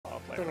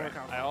right.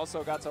 I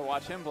also got to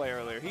watch him play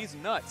earlier. He's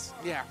nuts.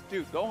 Yeah.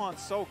 Dude,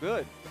 Gohan's so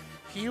good.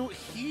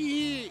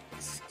 He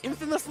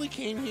infamously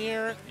came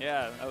here.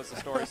 Yeah, that was the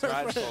story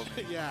Strides told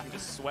me. Yeah. He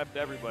just swept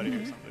everybody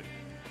or something.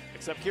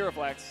 Except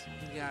Kiraflex.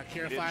 Yeah,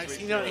 Kiraflex.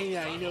 He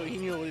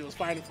knew what he was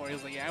fighting for. He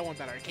was like, yeah, I want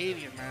that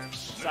Arcadian, man.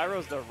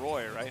 Cyro's the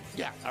Roy, right?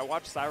 Yeah. I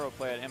watched Cyro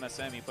play at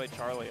MSM. He played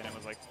Charlie, and it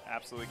was like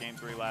absolute game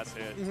 3 last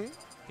hit.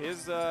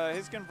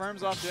 His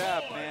confirms off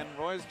jab, man.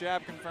 Roy's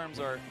jab confirms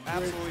are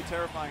absolutely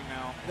terrifying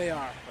now. They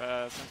are.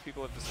 Since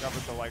people have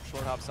discovered the like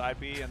short hop side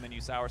B, and then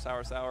you sour,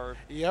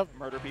 yep,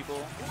 murder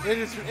people. It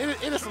is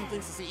some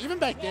things to see. Even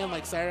back then,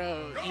 like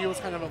Cyro, he was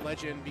kind of a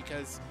legend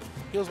because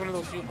he was one of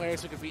those few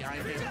players who could beat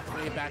Iron Fist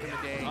way back in the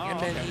day. And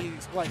then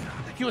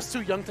he was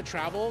too young to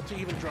travel to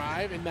even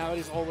drive, and now that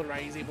he's older,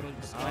 right, he's able to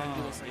just go ahead and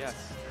do those things.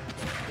 Yes.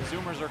 The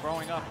Zoomers are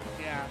growing up.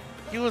 Yeah.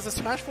 He was a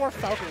Smash 4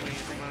 Falcon Wing,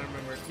 from what I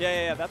remember.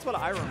 Yeah, that's what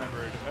I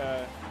remembered.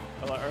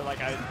 Or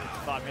like I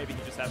thought maybe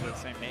he just had the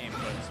same name.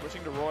 But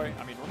switching to Roy,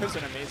 I mean, Roy's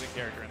an amazing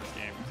character in this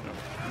game,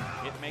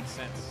 so it makes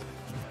sense.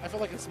 I feel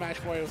like in Smash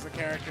 4 it was a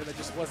character that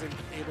just wasn't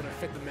able to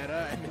fit the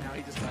meta, and now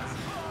he just does.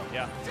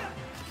 Yeah.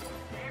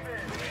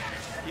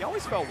 He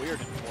always felt weird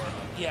in 4.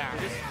 Yeah.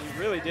 He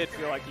really did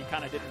feel like he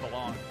kind of didn't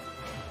belong.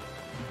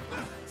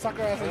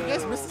 Sakurai was like, you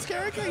guys missed this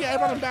character? Yeah, I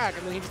brought him back,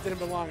 and then he just didn't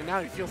belong, and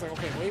now he feels like,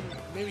 okay, wait,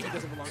 maybe he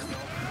doesn't belong still.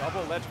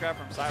 Double ledge grab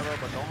from Cyro,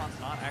 but Gohan's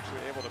not actually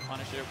able to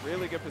punish it.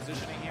 Really good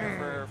positioning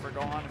here for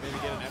Gohan to maybe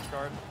get an edge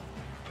guard.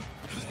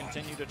 Just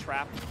continue to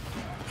trap.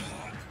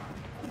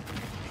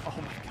 Oh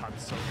my god,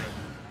 it's so good.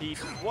 He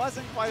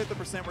wasn't quite at the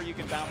percent where you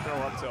can down throw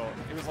up tilt.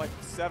 It was like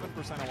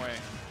 7% away.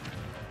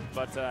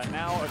 But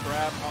now a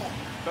grab,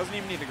 doesn't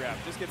even need the grab,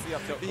 just gets the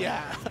up tilt.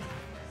 Yeah.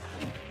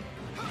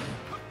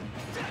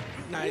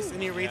 Nice,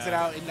 and he reads it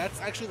out, and that's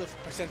actually the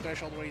percent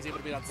threshold where he's able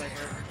to beat outside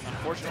here.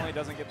 Unfortunately,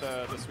 doesn't get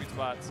the sweet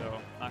spot,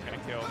 so not going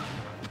to kill.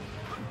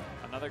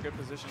 Another good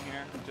position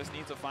here. Just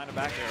needs to find a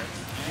back air.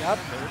 Yep,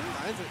 there it is.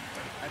 Finds it.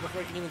 Right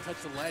before he can even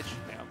touch the ledge.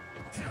 Yep.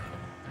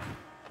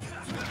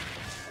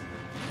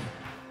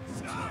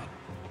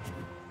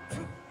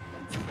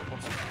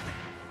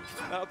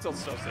 That up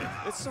tilt's so safe.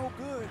 It's so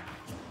good.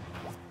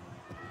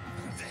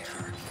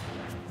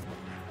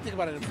 Think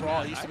about it in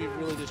Brawl, it used to be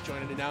really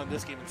disjointed, and now in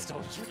this game it's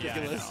still just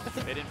ridiculous.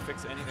 Yeah, they didn't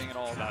fix anything at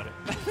all about it.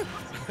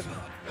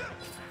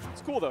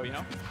 It's cool though, you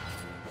know?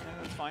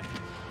 Yeah, it's fine.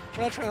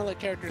 We're not trying to let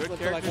characters live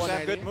to like 190.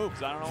 Have good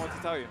moves. I don't know what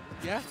to tell you.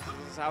 Yeah?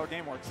 This is how a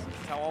game works.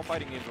 This is how all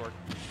fighting games work.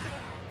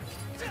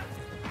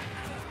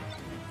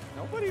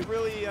 Nobody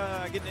really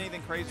getting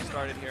anything crazy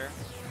started here.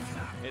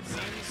 It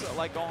seems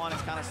like Gohan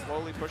is kind of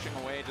slowly pushing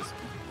away just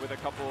with a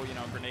couple,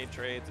 grenade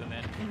trades, and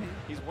then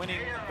he's winning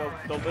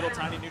the little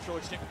tiny neutral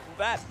exchange.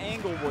 That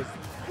angle was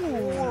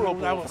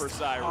horrible for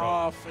Cyro.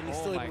 Tough, and he's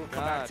still able to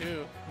come back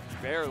too.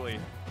 Barely.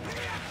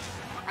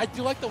 I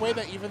do like the way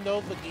that even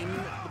though the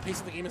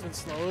pace of the game has been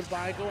slowed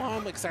by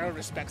Gohan, like Cyro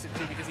respects it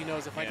too, because he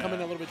knows if I come in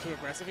a little bit too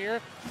aggressive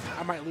here,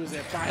 I might lose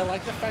it. But I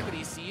like the fact that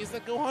he sees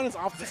that Gohan is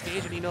off the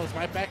stage and he knows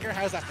my back air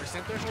has that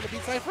percent threshold to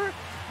beat Cypher.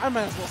 I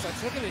might as well start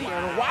swinging it here.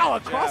 And wow,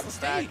 across the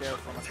stage. Back air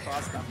from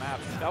across the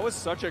map. That was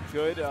such a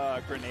good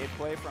grenade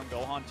play from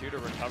Gohan too to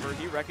recover.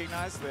 He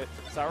recognized that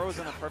Cyro was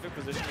in a perfect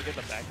position to get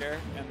the back air,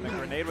 and the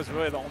grenade was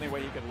really the only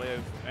way he could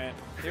live. And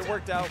it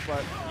worked out,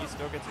 but he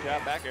still gets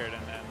back aired,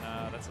 and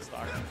then that's a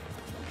stock.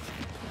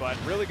 But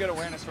really good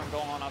awareness from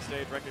Gohan off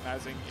stage,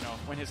 recognizing,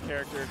 when his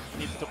character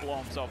needs to blow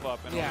himself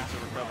up in order to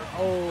recover.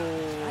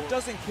 Oh. That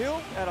doesn't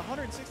kill at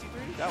 163?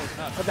 That was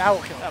nuts. But that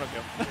will kill. That'll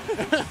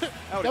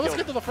kill. That was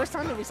good though. The first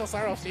time that we saw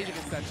Cyro off stage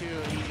against that too,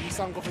 he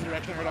saw him go from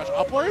direction air dodge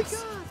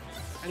upwards,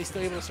 and he's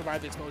still able to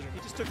survive the explosion. He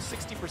just took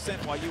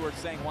 60% while you were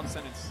saying one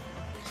sentence.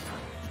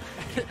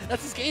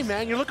 That's his game,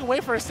 man. You're looking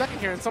away for a second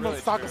here, and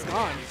someone's stock is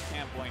gone. He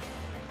can't blink.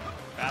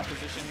 Bad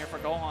position here for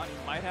Gohan.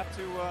 He might have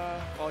to,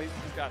 well, he's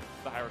got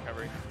the high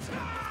recovery.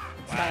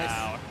 Wow, nice.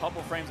 A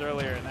couple frames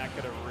earlier, and that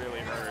could have really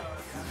hurt.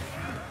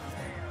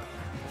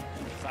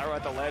 Cyro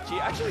at the ledge. He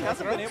actually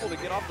hasn't been able to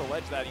get off the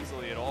ledge that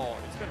easily at all.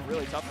 It's been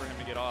really tough for him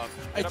to get off.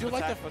 I do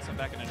like that. Puts him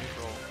back into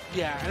neutral.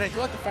 Yeah, and I do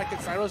like the fact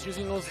that Cyro's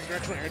using those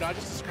directional air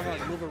dodges to kind of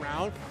like move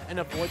around and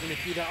avoid the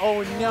Nikita.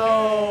 Oh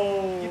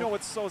no! You know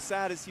what's so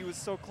sad is he was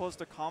so close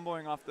to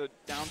comboing off the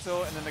down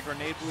tilt, and then the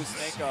grenade blew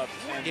Snake up.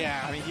 And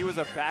yeah. I mean, he was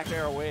a back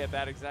air away at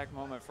that exact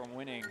moment from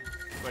winning,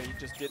 but he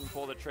just didn't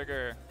pull the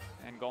trigger,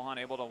 and Gohan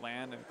able to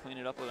land and clean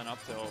it up with an up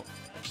tilt.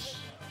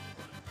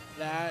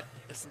 That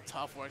is some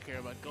tough work here,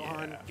 but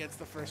Gohan gets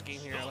the first game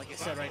here. Like I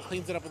said, right,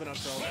 cleans it up with an up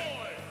tilt.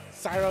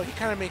 Cyro, he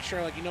kind of makes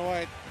sure, like, you know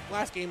what,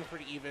 last game was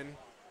pretty even.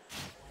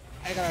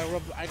 I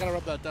gotta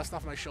rub the dust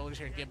off my shoulders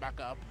here and get back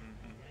up.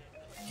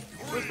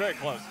 It was very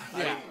close.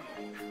 Yeah.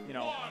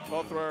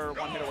 Both were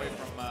one hit away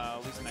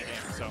from losing that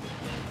game, so.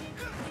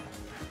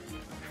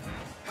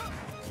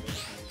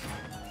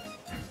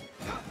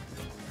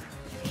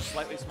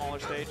 Slightly smaller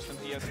stage than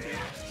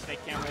PS2. Snake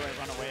can't really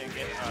run away and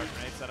get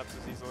grenade setups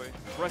as easily.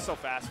 Roy's so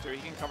fast too,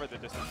 he can cover the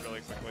distance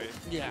really quickly.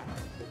 Yeah.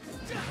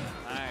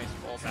 Nice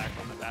roll back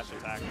from the dash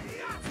attack.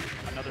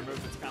 Another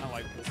move that's kind of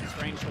like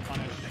strange to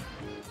punish,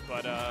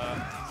 but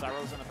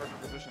Cyro's in a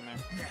perfect position there.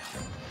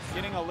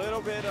 Getting a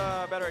little bit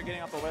better at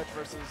getting up the ledge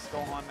versus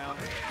Gohan now.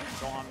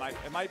 Gohan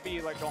it might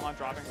be like Gohan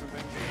dropping some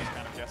things, we're just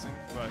kind of guessing,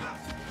 but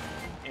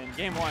in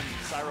game 1,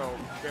 Cyro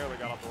barely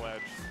got up the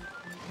ledge.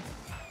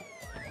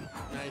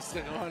 Nice,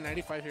 he's gonna go on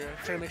 95 here.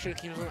 Trying to make sure to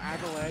keep him at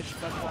the ledge,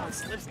 but Gohan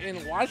slips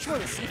in. Watch where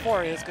the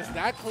C4 is, because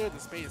that cleared the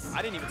space.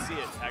 I didn't even see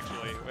it,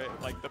 actually.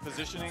 Like, the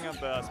positioning of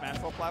the Smash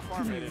Ball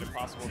platform made it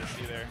impossible to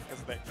see there,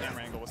 because the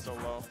camera angle was so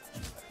low.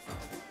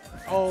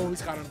 Oh,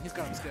 he's got him. He's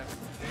got him stiff.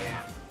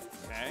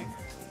 Okay.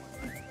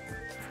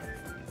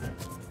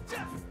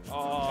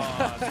 Oh,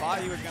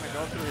 thought he was going to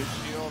go through his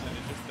shield, and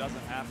it just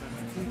doesn't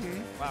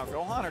happen. Wow,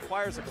 Gohan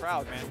acquires a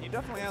crowd, man. He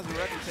definitely has a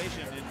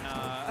reputation in...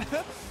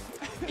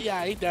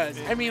 Yeah, he does.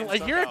 I mean, a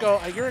year ago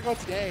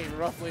today,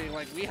 roughly,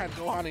 like, we had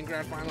Gohan in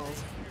grand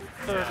finals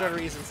for a good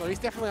reason. So he's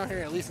definitely out here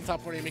at least in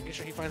top 40, making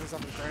sure he finds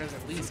himself in finals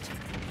at least.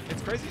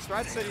 It's crazy.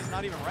 Strides said he's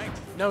not even ranked.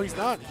 No, he's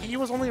not. He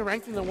was only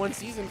ranked in the one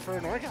season for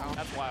NorCal.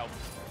 That's wild.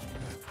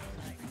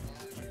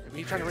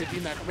 He's trying to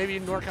redeem that. Maybe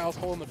NorCal's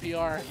holding the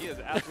PR. He is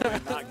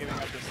absolutely not giving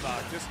up this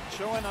stock. Just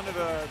chilling under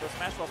the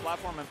Smash Ball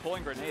platform and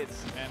pulling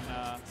grenades.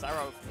 And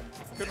Cyro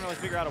couldn't really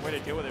figure out a way to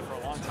deal with it for a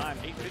long time.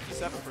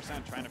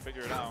 57% trying to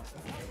figure it out.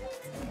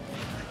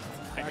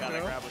 My God,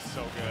 that grab was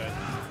so good.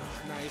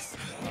 Nice.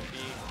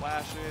 He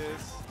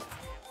flashes.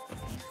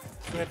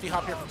 Good empty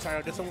hop here from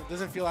Cyro.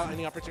 Doesn't feel out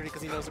any opportunity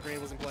because he knows the grenade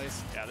was in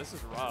place. Yeah, this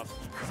is rough.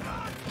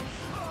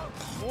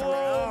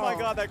 Whoa, my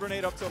God, that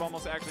grenade up tilt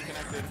almost actually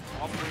connected.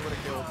 Probably would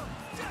have killed.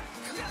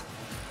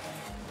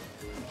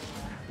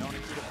 No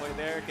need to play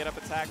there. Get up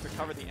attack to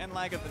cover the end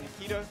lag of the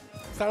Nikita.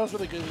 Cyro's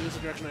really good. He used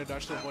the direction I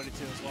dodged to avoid it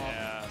too as well.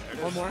 Yeah, there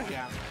it One is. more?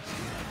 Yeah.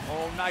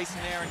 Oh, nice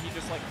nair, and he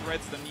just like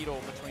threads the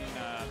needle between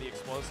the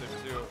explosives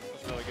too. It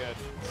was really good.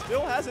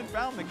 Still hasn't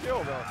found the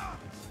kill though.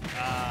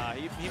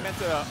 He meant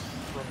to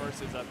reverse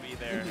his up B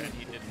there, and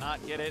he did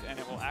not get it, and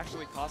it will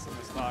actually cost him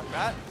the stock.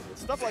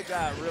 Stuff like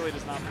that really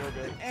does not feel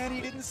good. And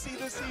he didn't see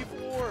the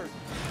C4.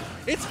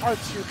 It's hard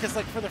too, because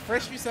like for the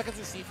first few seconds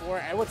of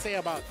C4, I would say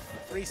about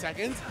 3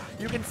 seconds,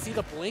 you can see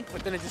the blink,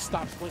 but then it just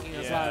stops blinking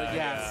as well.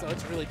 Yeah, so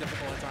it's really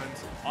difficult at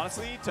times.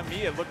 Honestly, to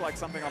me, it looked like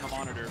something on the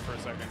monitor for a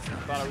second. I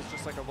thought it was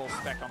just like a little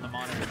speck on the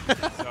monitor.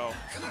 So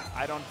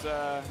I don't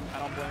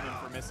blame him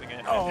for missing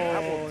it. Oh, and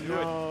that will do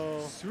no.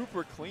 it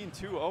super clean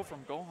 2-0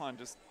 from Gohan,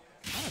 just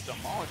kind of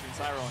demolishing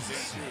Cyro in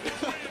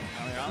game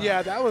 2.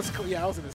 Yeah, that was cool. Yeah, that was in